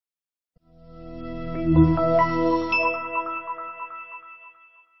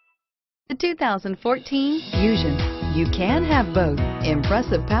The 2014 Fusion. You can have both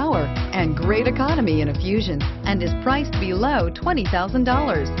impressive power and great economy in a Fusion, and is priced below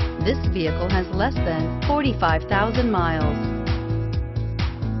 $20,000. This vehicle has less than 45,000 miles.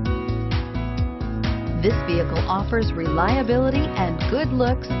 This vehicle offers reliability and good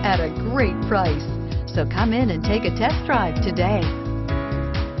looks at a great price. So come in and take a test drive today.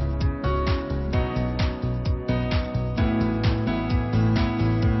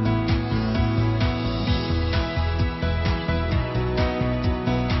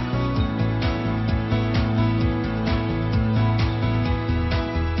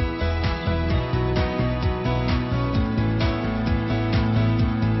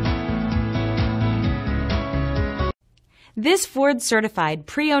 This Ford-certified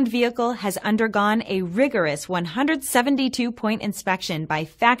pre-owned vehicle has undergone a rigorous 172-point inspection by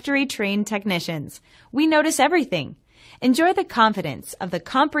factory-trained technicians. We notice everything. Enjoy the confidence of the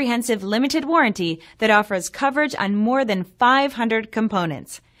comprehensive limited warranty that offers coverage on more than 500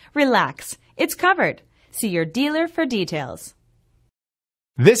 components. Relax, it's covered. See your dealer for details.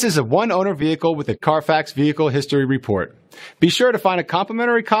 This is a one-owner vehicle with a Carfax Vehicle History Report. Be sure to find a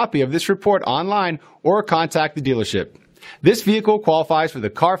complimentary copy of this report online or contact the dealership. This vehicle qualifies for the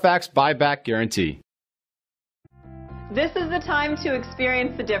Carfax buyback guarantee. This is the time to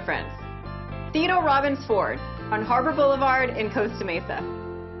experience the difference. Theodore Robins Ford on Harbor Boulevard in Costa Mesa.